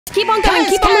Keep on going.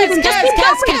 Keep on moving.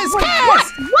 Kaz. What?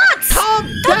 Calm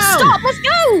Don't down. stop. Let's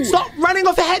go. Stop running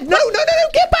off ahead. No.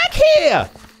 Get back here.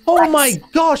 Oh my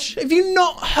gosh. Have you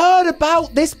not heard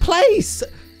about this place?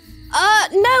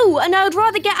 No. And I'd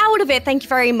rather get out of it. Thank you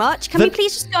very much. Can we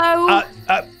please just go?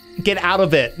 Get out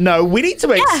of it. No, we need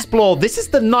to explore. This is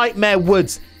the Nightmare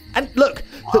Woods. And look,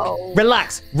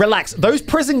 relax. Those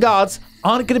prison guards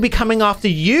aren't going to be coming after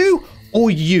you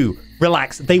or you.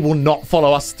 Relax. They will not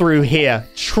follow us through here.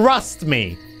 Trust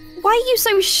me. Why are you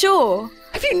so sure?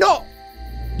 Have you not?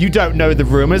 You don't know the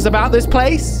rumors about this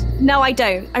place? No, I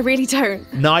don't. I really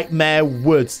don't. Nightmare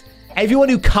Woods. Everyone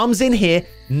who comes in here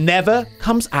never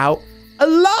comes out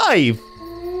alive.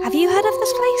 Have you heard of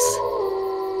this place?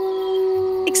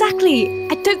 Exactly.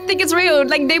 I don't think it's real.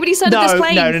 Like, nobody's heard of this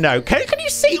place. No. Can you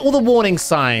see all the warning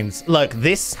signs? Look,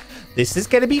 this is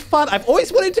going to be fun. I've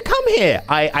always wanted to come here.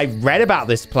 I read about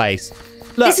this place.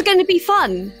 Look, this is going to be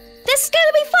fun. This is going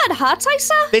to be fun, huh,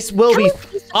 Tysa? This will be.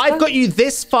 I've got you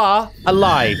this far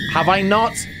alive. Have I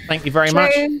not? Thank you very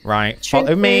much. Right.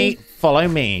 Follow me.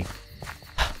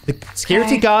 The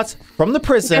security guards from the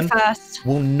prison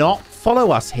will not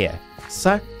follow us here.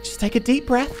 So just take a deep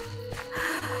breath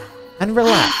and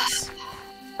relax.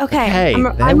 Okay.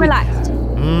 I'm relaxed.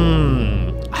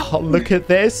 Oh, look at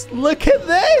this.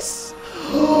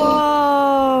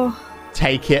 Whoa.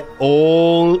 Take it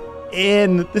all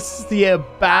in. This is the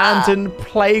abandoned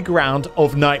playground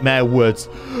of Nightmare Woods.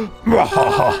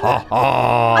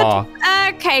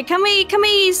 Okay, can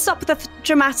we stop the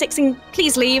dramatics and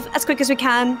please leave as quick as we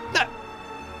can? No.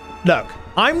 Look,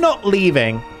 I'm not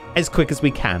leaving as quick as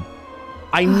we can.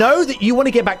 I know that you want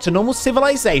to get back to normal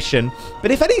civilization,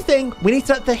 but if anything, we need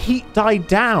to let the heat die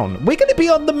down. We're going to be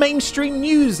on the mainstream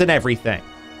news and everything.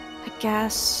 I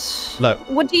guess. Look.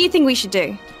 What do you think we should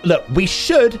do? Look, we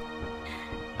should.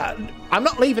 I'm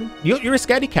not leaving. You're a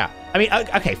scaredy cat. I mean,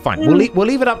 okay, fine. We'll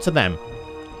leave it up to them.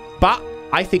 But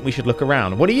I think we should look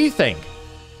around. What do you think?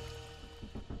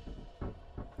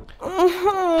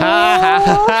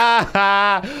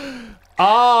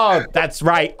 Oh, that's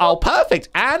right. Oh, perfect.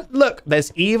 And look,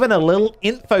 there's even a little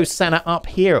info center up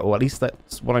here, or at least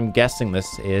that's what I'm guessing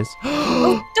this is.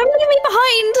 Oh, don't leave me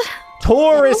behind.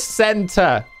 Tourist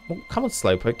center. Oh, come on,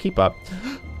 Slowpoke, keep up.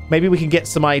 Maybe we can get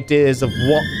some ideas of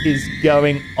what is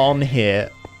going on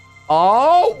here.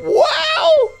 Oh,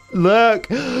 wow. Look.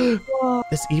 Whoa.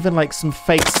 There's even like some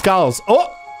fake skulls.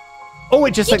 Oh,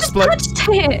 it just exploded. Just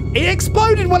touched it. It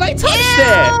exploded when I touched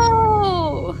it.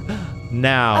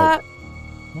 Now,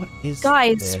 what is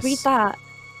Guys, this? read that.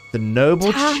 The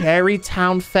Noble Cherry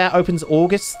Town Fair opens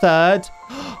August 3rd.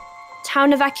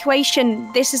 Town evacuation.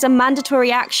 This is a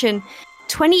mandatory action.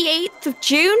 28th of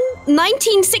June,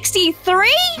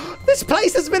 1963? This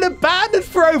place has been abandoned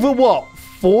for over, what,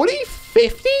 40,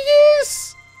 50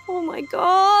 years? Oh my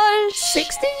gosh.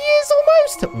 60 years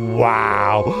almost?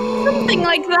 Wow. Something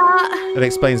like that. That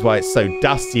explains why it's so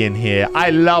dusty in here. I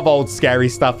love old scary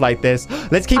stuff like this.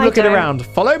 Let's keep looking around.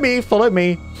 Follow me.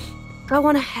 Go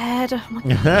on ahead.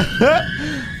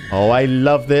 Oh, I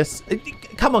love this.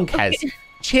 Come on, Kaz.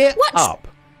 Cheer up.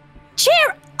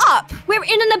 Cheer up. We're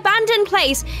in an abandoned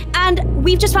place, and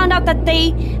we've just found out that they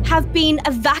have been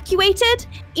evacuated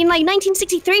in like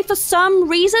 1963 for some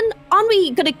reason. Aren't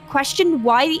we going to question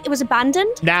why it was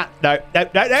abandoned? No.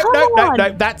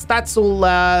 That's all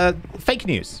fake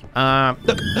news.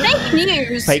 Look. Fake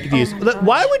news. Fake news. Look,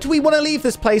 why would we want to leave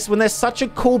this place when there's such a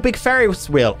cool big Ferris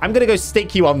wheel? I'm going to go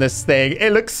stick you on this thing.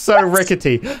 It looks so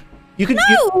rickety. You can.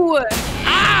 No.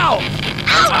 Ow!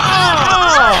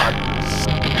 Oh!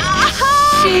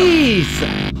 Jeez!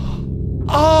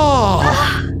 Oh!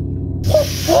 What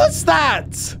was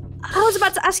that? I was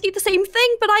about to ask you the same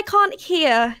thing, but I can't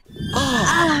hear.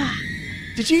 Oh.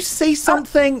 Did you see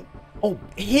something?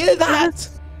 Hear that?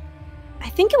 I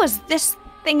think it was this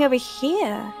thing over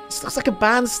here. This looks like a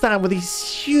bandstand with these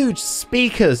huge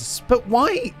speakers. But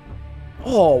why?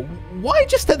 Oh, why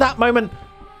just at that moment?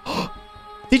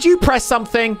 Did you press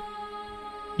something?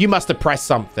 You must have pressed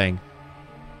something.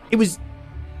 It was...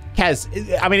 Kaz,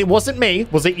 I mean, it wasn't me.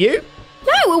 Was it you?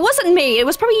 No, it wasn't me. It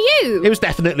was probably you. It was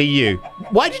definitely you.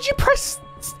 Why did you press...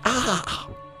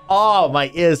 Oh,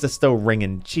 my ears are still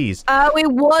ringing. Jeez. Oh, it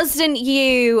wasn't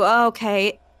you.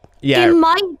 Okay. Yeah.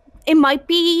 It might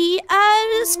be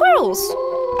squirrels.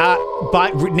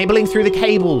 By nibbling through the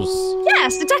cables.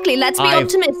 Yes, exactly. Let's be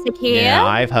optimistic here. Yeah,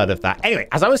 I've heard of that. Anyway,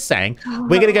 as I was saying,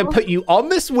 we're gonna go put you on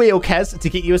this wheel, Kez, to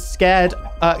get you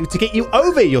to get you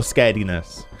over your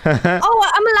scarediness.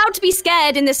 Oh, I'm allowed to be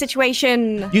scared in this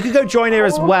situation. You could go join her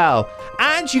as well.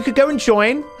 And you could go and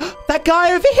join that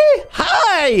guy over here.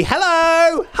 Hi.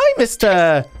 Hello. Hi,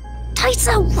 Mr.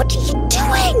 Tysa, what are you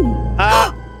doing?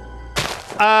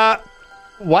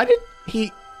 Why did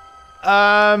he...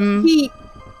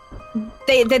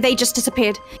 They just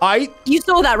disappeared. You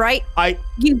saw that, right?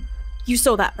 You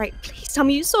saw that, right? Please tell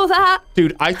me you saw that.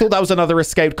 Dude, I thought that was another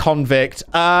escaped convict.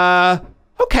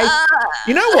 Okay.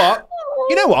 You know what?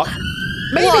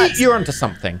 Maybe you're onto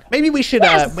something. Maybe we should,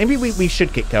 maybe we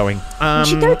should get going. We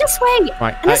should go this way.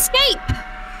 Right. And escape.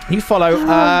 You follow,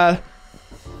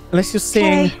 unless you're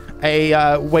seeing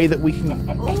a way that we can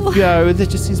go. There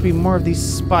just seems to be more of these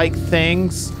spike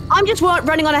things. I'm just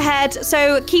running on ahead,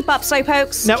 so keep up,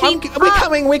 slowpokes. No,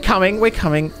 we're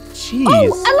coming. Jeez. Oh,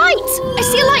 a light! I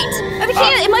see a light over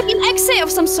here. It might be an exit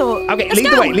of some sort. Okay,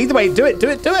 lead the way. Do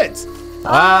it.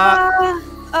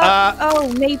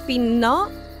 Oh, maybe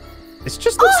not. It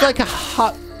just looks like a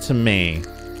hut to me.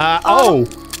 Hello?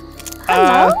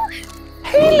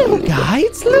 Hey, little guy,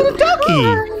 it's little doggy.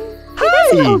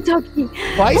 Hi. Little doggy.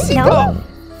 Why has he got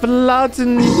blood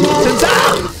and...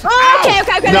 Okay,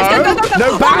 let's go.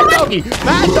 No, bad doggy.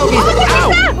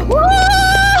 Ow.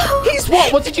 He's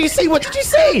what? What did you see? I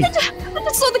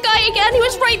just saw the guy again. He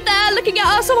was right there looking at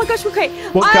us. Oh my gosh, okay.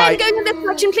 What guy? I'm going in this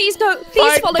direction. Please don't.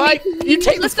 Please follow me. You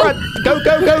take the front. Go.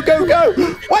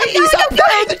 Wait, he's up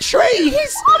there in the tree.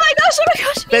 Oh my gosh.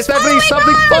 There's definitely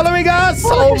something following us.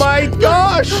 Oh my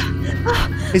gosh.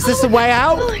 Is this the way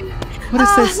out? What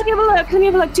is this? Let me have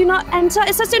a look. Do not enter.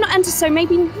 It says do not enter, so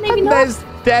maybe not. There's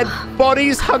dead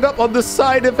bodies hung up on the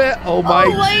side of it. Oh my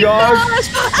gosh.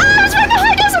 It's right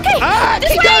behind us.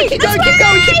 Okay.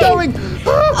 Keep going.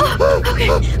 Okay.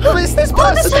 Who is this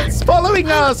person that's following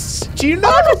us? Do you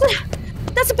know?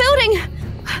 That's a building.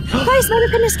 Guys, no, we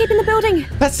couldn't escape in the building.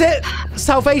 That's it.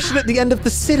 Salvation at the end of the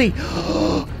city.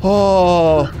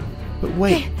 Oh, but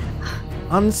wait.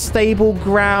 Unstable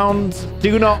ground.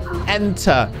 Do not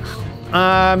enter.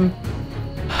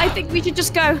 I think we should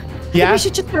just go. Yeah? We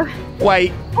should just go.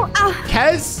 Wait.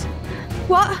 Kez?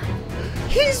 What?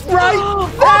 He's right there. Oh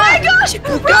my gosh!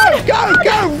 Go!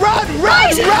 Run!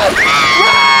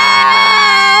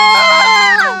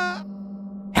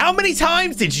 How many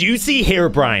times did you see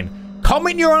Herobrine?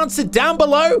 Comment your answer down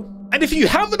below. And if you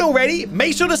haven't already,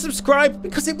 make sure to subscribe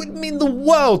because it would mean the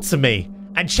world to me.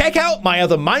 And check out my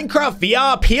other Minecraft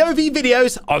VR POV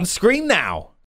videos on screen now.